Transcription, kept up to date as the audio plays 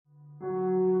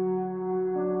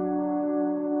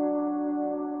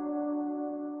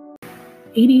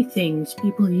80 things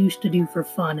people used to do for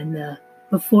fun in the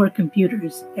before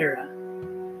computers era.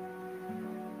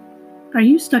 Are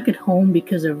you stuck at home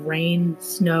because of rain,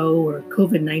 snow, or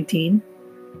COVID-19?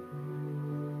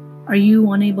 Are you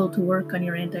unable to work on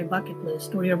your anti-bucket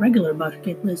list or your regular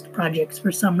bucket list projects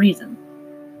for some reason?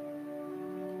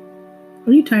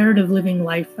 Are you tired of living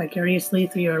life vicariously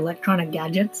through your electronic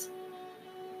gadgets?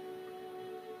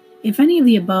 If any of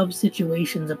the above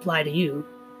situations apply to you,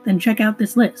 then check out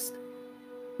this list.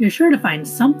 You're sure to find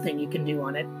something you can do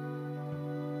on it.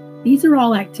 These are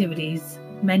all activities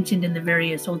mentioned in the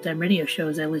various old-time radio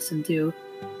shows I listen to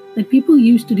that people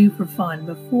used to do for fun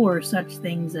before such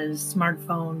things as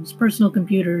smartphones, personal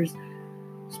computers,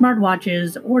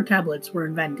 smartwatches, or tablets were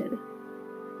invented.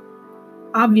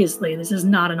 Obviously, this is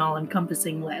not an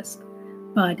all-encompassing list,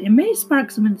 but it may spark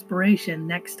some inspiration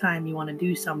next time you want to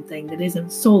do something that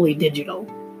isn't solely digital.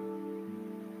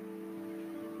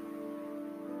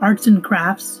 Arts and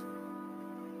crafts,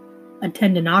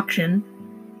 attend an auction,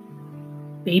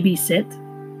 babysit,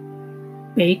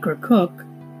 bake or cook,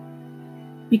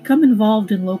 become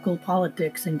involved in local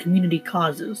politics and community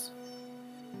causes,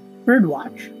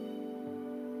 birdwatch,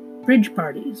 bridge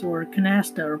parties or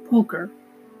canasta or poker,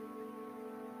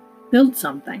 build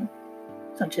something,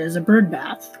 such as a bird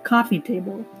bath, coffee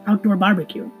table, outdoor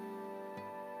barbecue,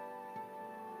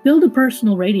 build a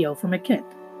personal radio from a kit,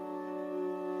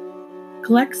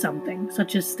 collect something,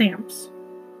 such as stamps,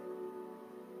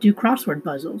 do crossword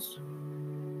puzzles,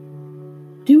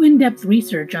 do in-depth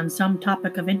research on some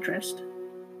topic of interest,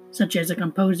 such as a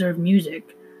composer of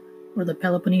music or the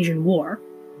Peloponnesian War,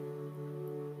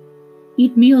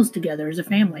 eat meals together as a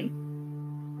family,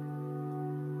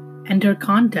 enter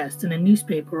contests in a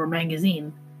newspaper or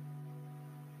magazine,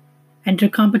 enter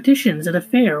competitions at a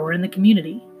fair or in the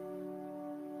community,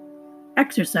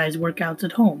 exercise workouts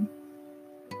at home,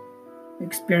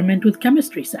 experiment with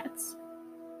chemistry sets,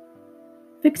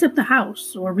 fix up the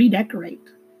house or redecorate,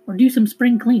 or do some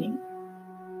spring cleaning,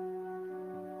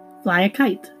 fly a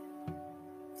kite,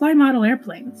 fly model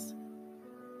airplanes,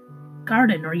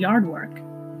 garden or yard work,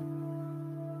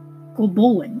 go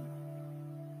bowling,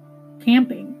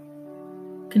 camping,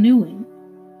 canoeing,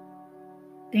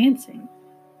 dancing,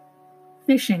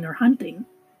 fishing or hunting,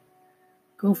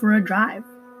 go for a drive,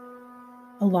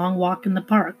 a long walk in the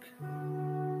park,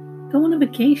 go on a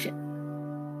vacation,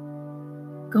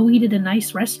 go eat at a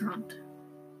nice restaurant,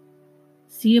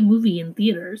 see a movie in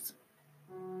theaters,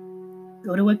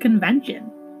 go to a convention,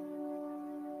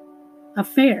 a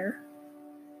fair,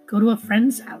 go to a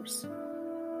friend's house,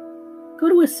 go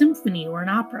to a symphony or an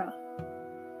opera,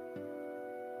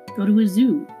 go to a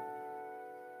zoo,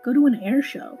 go to an air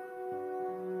show,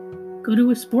 go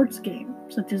to a sports game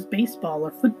such as baseball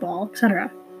or football,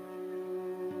 etc.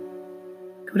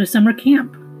 Go to summer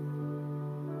camp,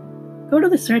 go to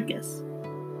the circus,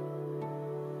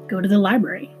 go to the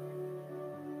library,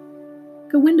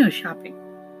 go window shopping,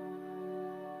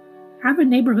 have a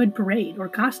neighborhood parade or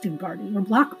costume party or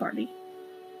block party,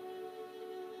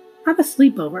 have a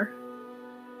sleepover,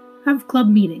 have club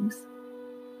meetings,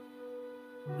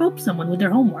 help someone with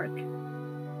their homework,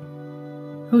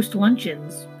 host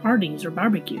luncheons, parties, or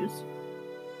barbecues,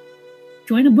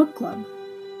 join a book club,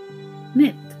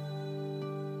 knit,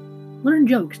 learn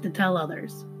jokes to tell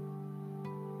others,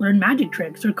 learn magic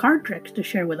tricks or card tricks to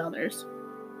share with others,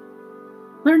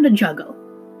 learn to juggle,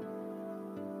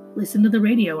 listen to the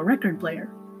radio or record player,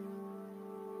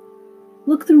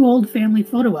 look through old family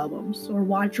photo albums or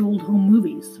watch old home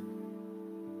movies,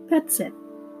 pet sit,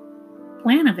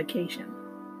 plan a vacation,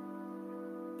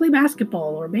 play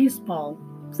basketball or baseball,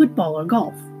 football or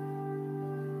golf,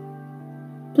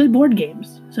 play board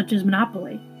games such as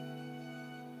Monopoly,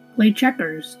 play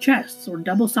checkers, chess, or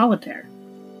double solitaire,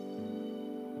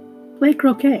 play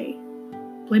croquet,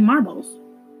 play marbles,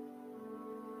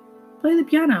 play the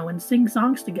piano and sing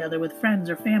songs together with friends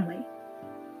or family,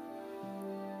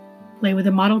 play with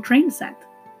a model train set,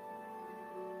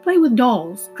 play with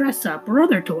dolls, dress up, or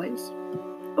other toys,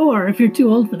 or if you're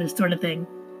too old for this sort of thing,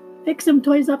 pick some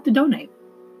toys up to donate,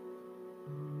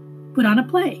 put on a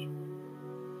play,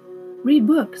 read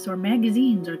books or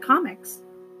magazines or comics,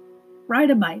 ride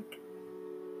a bike,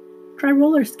 try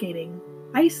roller skating,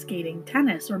 ice skating,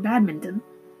 tennis, or badminton,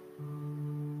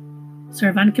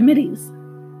 serve on committees,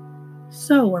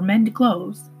 sew or mend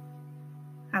clothes,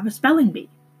 have a spelling bee,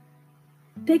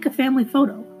 take a family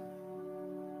photo,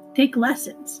 take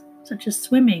lessons such as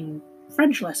swimming,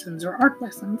 French lessons, or art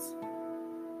lessons,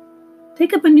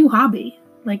 take up a new hobby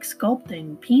like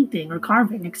sculpting, painting, or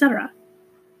carving, etc.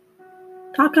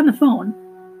 Talk on the phone,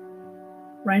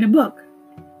 write a book,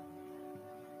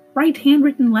 write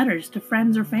handwritten letters to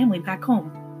friends or family back home,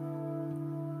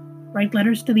 Write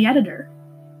letters to the editor.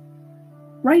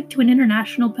 Write to an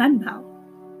international pen pal.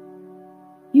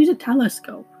 Use a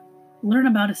telescope. Learn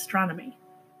about astronomy.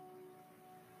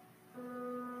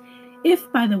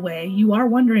 If, by the way, you are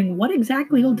wondering what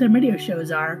exactly old-time radio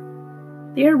shows are,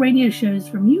 they are radio shows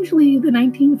from usually the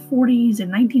 1940s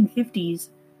and 1950s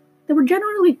that were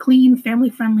generally clean,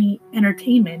 family-friendly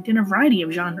entertainment in a variety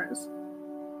of genres.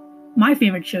 My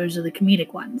favorite shows are the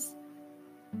comedic ones.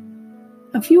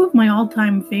 A few of my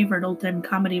all-time favorite old-time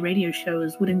comedy radio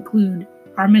shows would include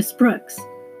Our Miss Brooks,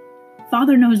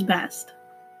 Father Knows Best,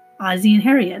 Ozzie and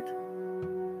Harriet,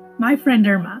 My Friend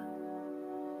Irma,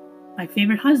 My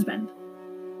Favorite Husband,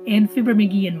 and Fibber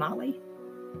McGee and Molly.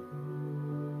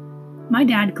 My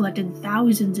dad collected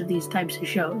thousands of these types of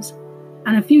shows,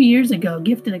 and a few years ago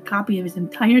gifted a copy of his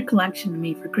entire collection to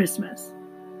me for Christmas.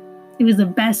 It was the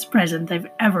best present I've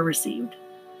ever received.